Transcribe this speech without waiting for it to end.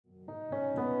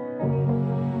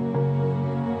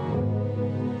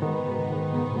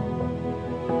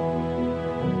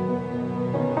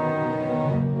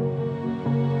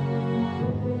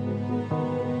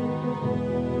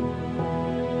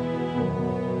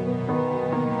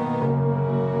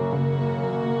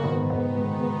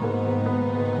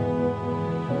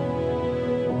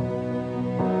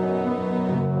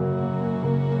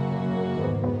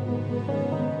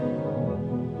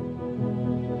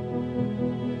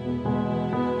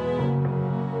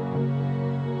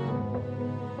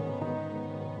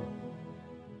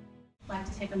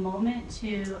take a moment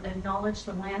to acknowledge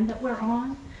the land that we're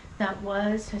on that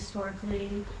was historically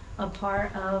a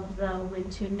part of the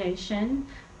Wintoon Nation.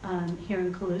 Here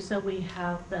in Colusa, we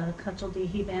have the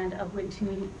Cutchel-Deehee Band of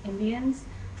Wintoon Indians,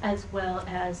 as well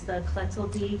as the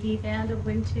Quetzal-Deehee Band of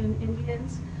Wintoon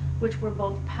Indians, which were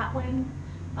both Patwin,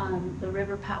 the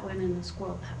River Patwin and the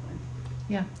Squirrel Patwin.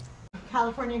 Yeah.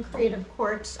 California Creative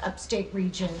Courts, upstate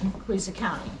region, Colusa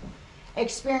County.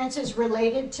 Experiences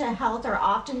related to health are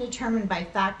often determined by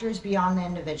factors beyond the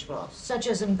individual, such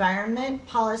as environment,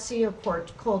 policy, or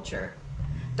culture.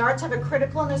 The arts have a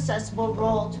critical and accessible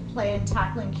role to play in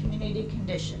tackling community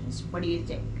conditions. What do you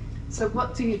think? So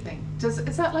what do you think?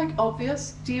 Is that like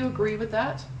obvious? Do you agree with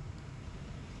that?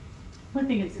 I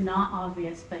think it's not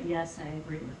obvious, but yes, I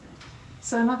agree with it.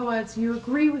 So in other words, you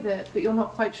agree with it, but you're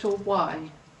not quite sure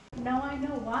why. No, I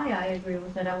know why I agree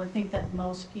with it. I would think that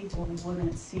most people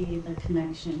wouldn't see the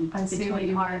connection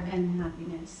between art and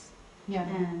happiness,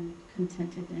 and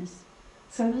contentedness.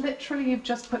 So literally you've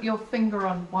just put your finger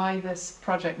on why this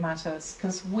project matters,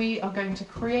 because we are going to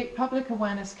create public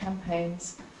awareness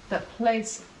campaigns that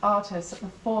place artists at the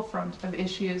forefront of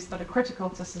issues that are critical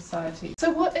to society.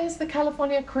 So what is the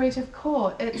California Creative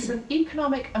Corps? It's an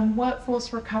economic and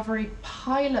workforce recovery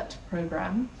pilot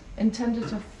program intended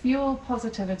to fuel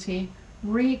positivity,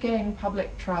 regain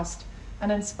public trust,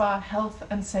 and inspire health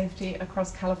and safety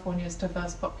across California's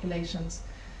diverse populations.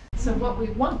 So what we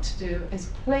want to do is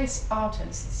place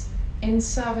artists in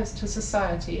service to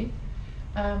society.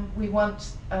 We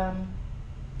want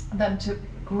them to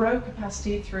grow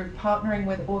capacity through partnering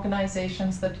with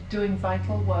organizations that are doing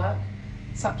vital work,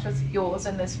 such as yours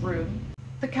in this room.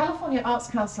 The California Arts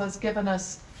Council has given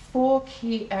us 4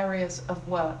 key areas of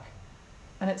work.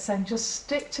 And it's saying just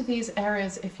stick to these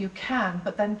areas if you can,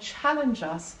 but then challenge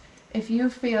us if you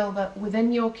feel that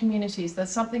within your communities there's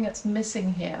something that's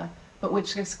missing here, but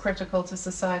which is critical to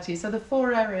society. So the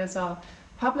 4 areas are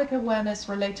public awareness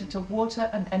related to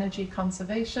water and energy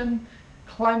conservation,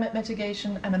 climate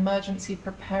mitigation and emergency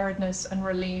preparedness and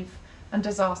relief, and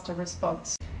disaster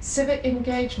response. Civic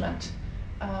engagement,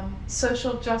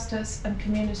 social justice and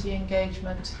community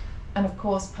engagement, and of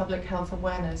course public health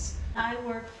awareness. I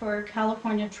work for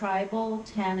California Tribal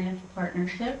TANF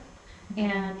Partnership,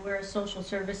 and we're a social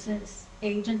services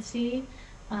agency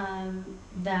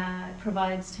that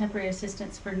provides temporary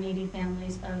assistance for needy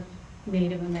families of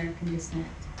Native American descent.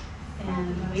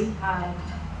 And we have,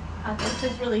 this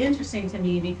is really interesting to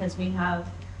me because we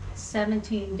have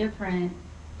 17 different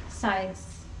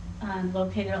sites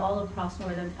located all across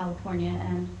Northern California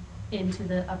and into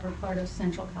the upper part of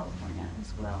Central California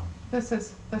as well. This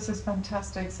is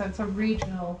fantastic. So it's a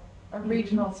regional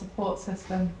support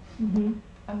system.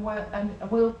 And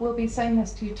we'll be saying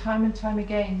this to you time and time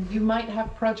again. You might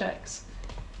have projects,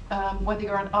 whether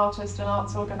you're an artist, an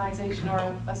arts organization,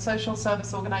 or a social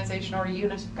service organization, or a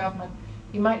unit of government.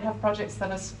 You might have projects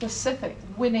that are specific,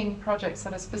 winning projects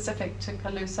that are specific to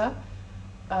Colusa,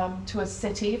 to a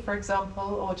city, for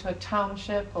example, or to a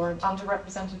township, or an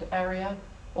underrepresented area,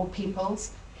 or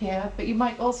peoples here. But you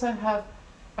might also have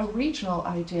a regional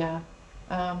idea,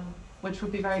 which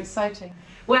would be very exciting.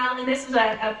 Well, and this is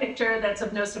a picture that's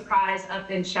of no surprise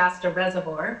up in Shasta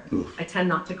Reservoir. Oof. I tend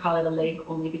not to call it a lake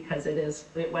only because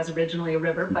it was originally a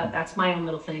river, but that's my own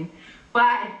little thing.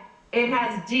 But it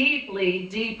has deeply,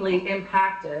 deeply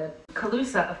impacted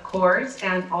Colusa, of course,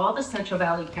 and all the Central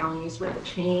Valley counties with the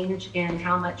change in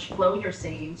how much flow you're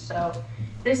seeing. So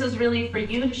this is really for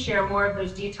you to share more of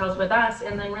those details with us,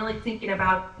 and then really thinking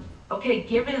about, okay,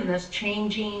 given this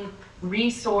changing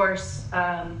resource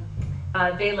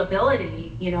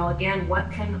availability, you know, again, what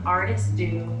can artists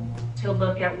do to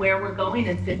look at where we're going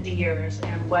in 50 years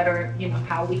and what are, you know,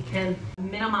 how we can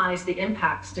minimize the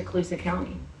impacts to Colusa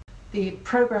County. The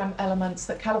program elements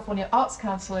that California Arts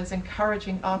Council is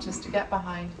encouraging artists to get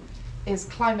behind is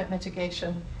climate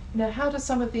mitigation. You know, how do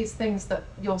some of these things that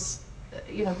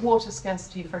water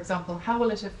scarcity, for example, how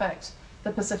will it affect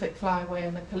the Pacific Flyway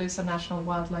and the Colusa National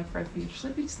Wildlife Refuge? So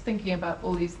be thinking about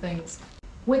all these things.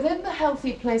 Within the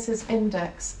Healthy Places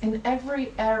Index, in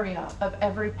every area of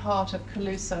every part of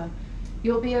Colusa,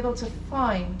 you'll be able to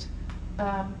find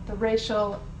the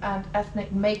racial and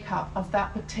ethnic makeup of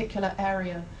that particular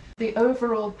area. The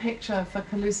overall picture for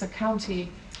Colusa County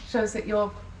shows that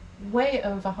you're way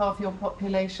over half your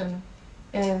population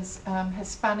is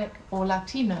Hispanic or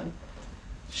Latino.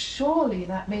 Surely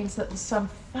that means that there's some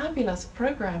fabulous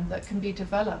program that can be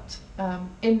developed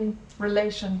in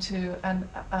relation to and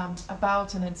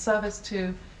about and in service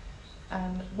to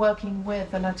and working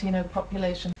with the Latino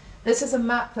population. This is a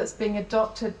map that's being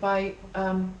adopted by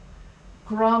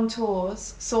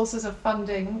grantors, sources of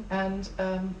funding, and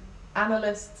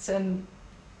analysts in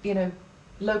you know,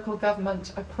 local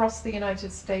government across the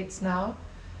United States now.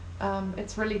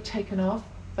 It's really taken off,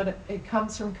 but it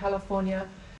comes from California.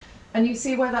 And you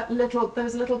see where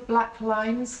those little black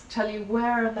lines tell you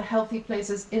where in the Healthy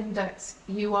Places Index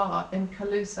you are in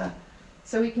Colusa.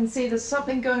 So we can see there's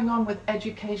something going on with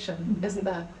education, isn't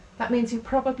there? That means you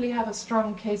probably have a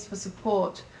strong case for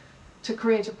support to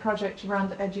create a project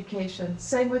around education.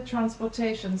 Same with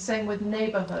transportation, same with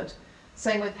neighborhood,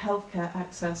 same with healthcare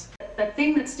access. The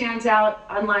thing that stands out,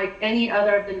 unlike any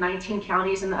other of the 19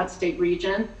 counties in the upstate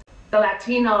region, the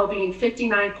Latino being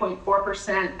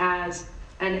 59.4% as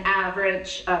an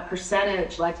average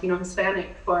percentage, Latino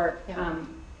Hispanic for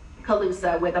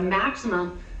Colusa, with a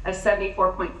maximum of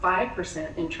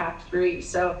 74.5% in tract 3.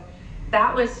 So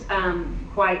that was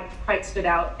quite stood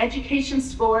out. Education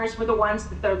scores were the ones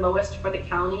that are lowest for the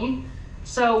county.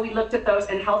 So we looked at those,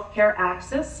 and healthcare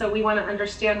access. So we want to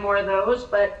understand more of those,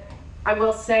 but I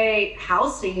will say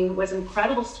housing was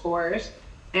incredible scores,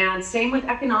 and same with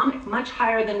economic, much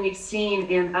higher than we've seen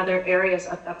in other areas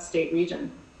of the upstate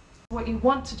region. What you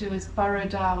want to do is burrow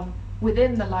down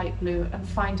within the light blue and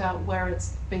find out where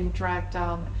it's being dragged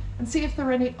down and see if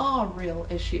there are real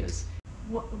issues.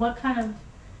 What kind of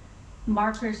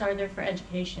markers are there for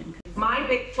education? My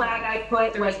big flag I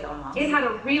put was it had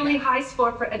a really high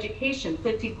score for education,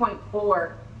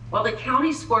 50.4, while the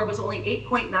county score was only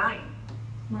 8.9.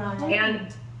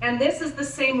 Right. And this is the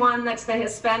same one that's the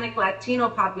Hispanic Latino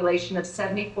population of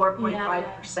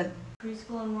 74.5%.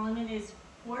 Preschool enrollment is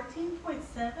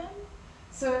 14.7.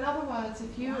 So in other words,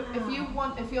 if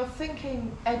you're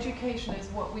thinking education is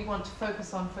what we want to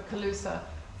focus on for Colusa,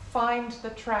 find the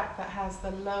track that has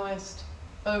the lowest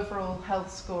overall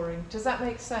health scoring. Does that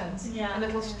make sense? Yeah. And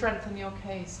it'll strengthen your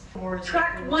case.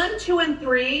 Track 1, 2, and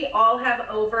 3 all have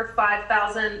over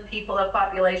 5,000 people of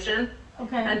population.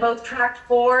 Okay. And both tract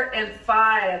 4 and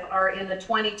 5 are in the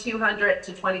 2,200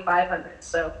 to 2,500.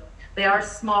 So they are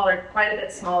smaller, quite a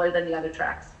bit smaller than the other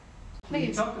tracks. When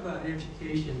you talk about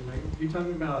education, like, you're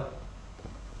talking about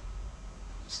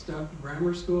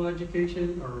grammar school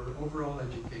education or overall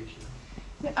education?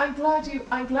 Yeah, I'm glad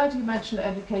you mentioned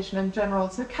education in general.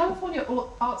 So California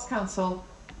Arts Council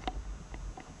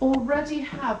already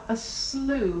have a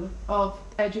slew of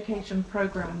education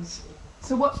programs.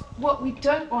 So what we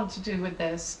don't want to do with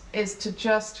this is to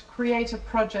just create a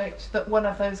project that one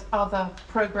of those other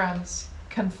programs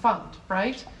can fund,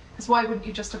 right? Because why wouldn't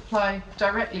you just apply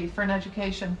directly for an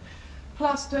education?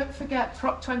 Plus, don't forget,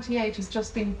 Prop 28 has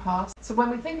just been passed. So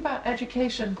when we think about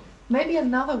education, maybe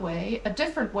another way, a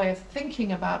different way of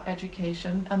thinking about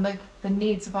education and the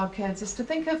needs of our kids is to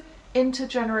think of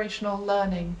intergenerational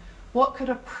learning. What could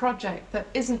a project that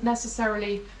isn't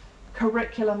necessarily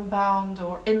curriculum bound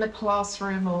or in the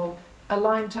classroom or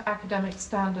aligned to academic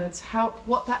standards,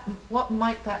 what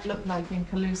might that look like in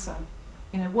Colusa?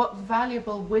 You know, what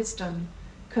valuable wisdom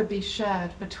could be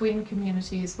shared between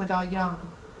communities with our young?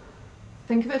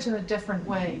 Think of it in a different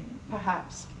way,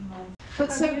 perhaps. But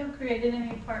Have you created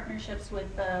any partnerships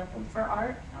with the For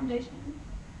Art Foundation?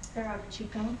 They're out of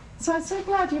Chico. So I'm so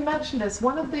glad you mentioned this.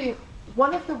 One of the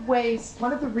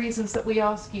reasons that we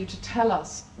ask you to tell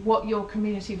us what your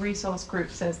community resource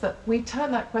group says, that we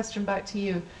turn that question back to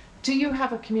you. Do you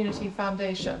have a community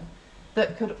foundation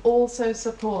that could also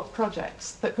support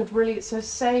projects that could really, so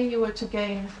say you were to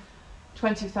gain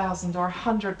 20,000 or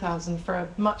 100,000 for a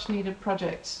much needed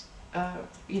project,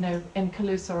 you know, in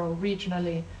Colusa or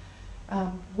regionally,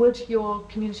 would your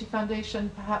community foundation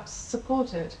perhaps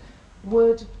support it?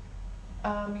 Would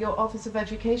your Office of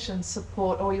Education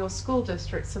support, or your school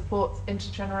district support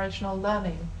intergenerational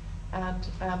learning? And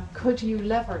could you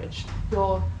leverage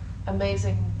your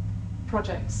amazing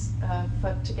projects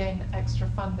to gain extra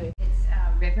funding? It's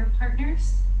River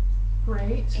Partners.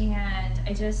 Great. And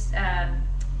I just,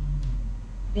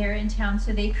 they're in town,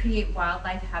 so they create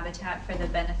wildlife habitat for the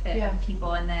benefit of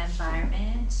people in the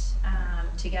environment.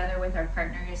 Together with our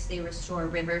partners, they restore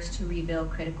rivers to rebuild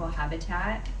critical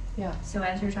habitat. Yeah. So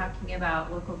as you're talking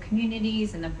about local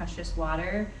communities and the precious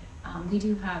water, we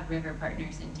do have river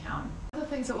partners in town. One of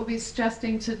the things that we'll be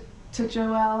suggesting to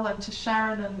Joelle and to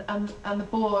Sharon and the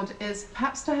board is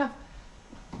perhaps to have,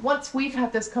 once we've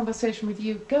had this conversation with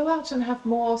you, go out and have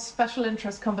more special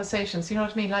interest conversations. You know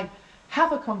what I mean? Like,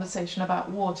 have a conversation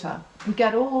about water and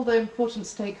get all the important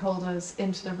stakeholders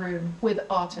into the room with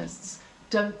artists.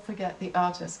 Don't forget the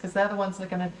artists, because they're the ones that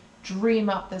are going to dream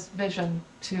up this vision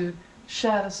to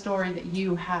share the story that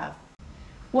you have.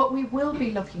 What we will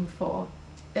be looking for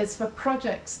is for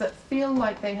projects that feel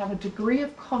like they have a degree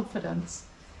of confidence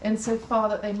insofar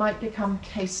that they might become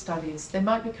case studies. They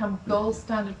might become gold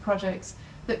standard projects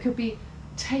that could be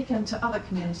taken to other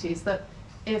communities, that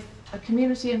if a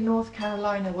community in North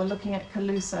Carolina were looking at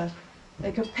Colusa,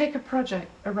 they could pick a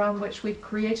project around which we'd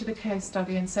created a case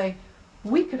study and say,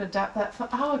 we could adapt that for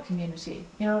our community.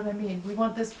 You know what I mean? We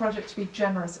want this project to be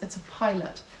generous. It's a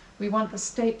pilot. We want the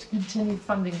state to continue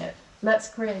funding it. Let's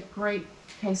create great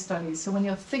case studies. So when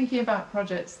you're thinking about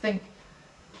projects, think,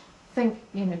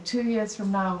 2 years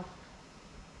from now,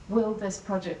 will this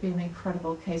project be an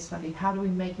incredible case study? How do we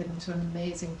make it into an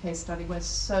amazing case study we're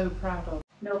so proud of?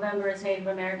 November is Native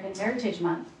American Heritage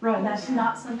Month. Right. And that's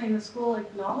not something the school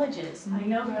acknowledges. I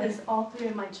know Right. because all 3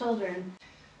 of my children.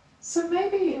 So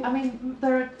maybe, I mean,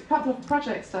 there are a couple of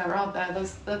projects there, aren't there?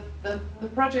 There's the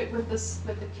project with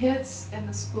the kids in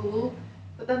the school,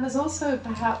 but then there's also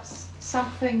perhaps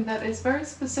something that is very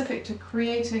specific to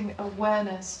creating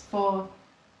awareness for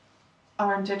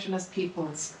our Indigenous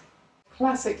peoples.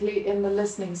 Classically in the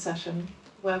listening session,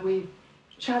 where we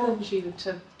challenge you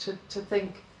to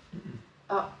think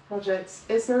up projects,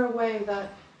 is there a way that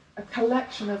a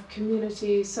collection of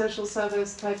community, social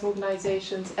service type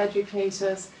organizations,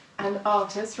 educators, and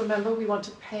artists, remember we want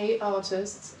to pay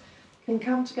artists, can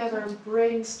come together and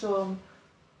brainstorm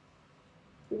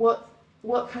what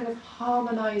kind of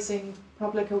harmonizing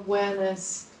public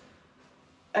awareness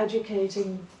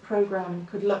educating program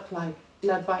could look like,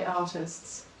 led by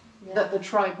artists, that the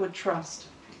tribe would trust?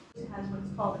 It has what's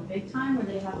called a big time, where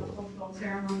they have a cultural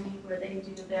ceremony where they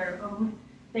do their own,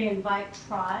 they invite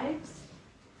tribes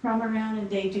from around and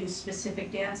they do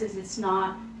specific dances. It's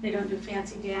not, they don't do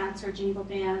fancy dance or jingle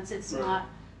dance. It's not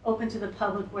open to the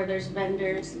public where there's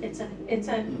vendors. It's a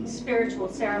spiritual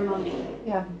ceremony.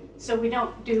 Yeah. So we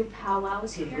don't do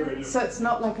powwows here. So it's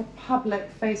not like a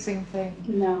public facing thing.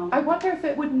 No. I wonder if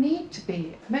it would need to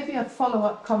be. Maybe a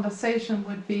follow-up conversation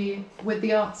would be with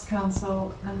the Arts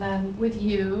Council and then with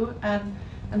you, and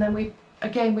then we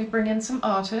bring in some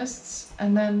artists,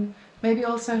 and then maybe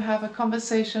also have a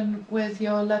conversation with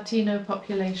your Latino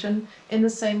population in the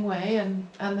same way, and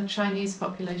the Chinese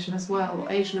population as well,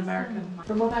 or Asian American.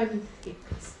 From what I'm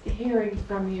hearing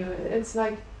from you, it's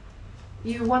like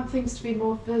you want things to be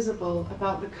more visible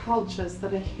about the cultures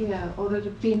that are here, or that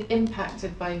have been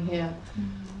impacted by here,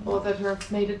 or that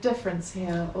have made a difference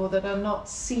here, or that are not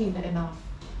seen enough.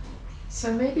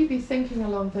 So maybe be thinking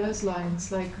along those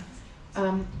lines, like,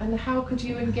 and how could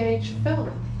you engage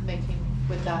filmmaking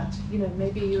with that? You know,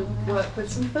 maybe you work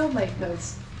with some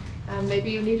filmmakers, and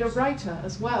maybe you need a writer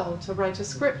as well to write a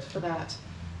script for that.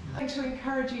 What I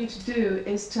encourage you to do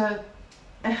is to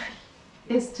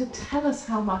tell us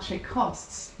how much it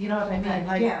costs. You know what I mean?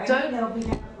 Like,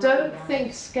 don't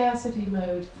think scarcity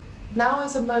mode. Now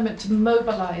is a moment to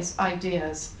mobilize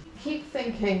ideas. Keep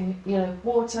thinking, you know,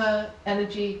 water,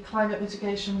 energy, climate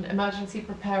mitigation, emergency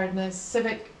preparedness,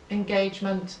 civic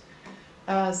engagement,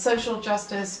 social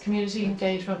justice, community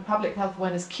engagement, public health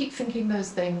awareness. Keep thinking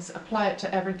those things, apply it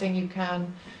to everything you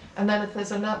can. And then if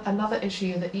there's another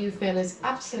issue that you feel is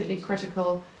absolutely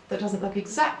critical, that doesn't look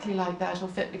exactly like that or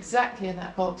fit exactly in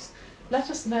that box, let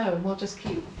us know and we'll just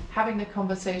keep having the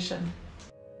conversation.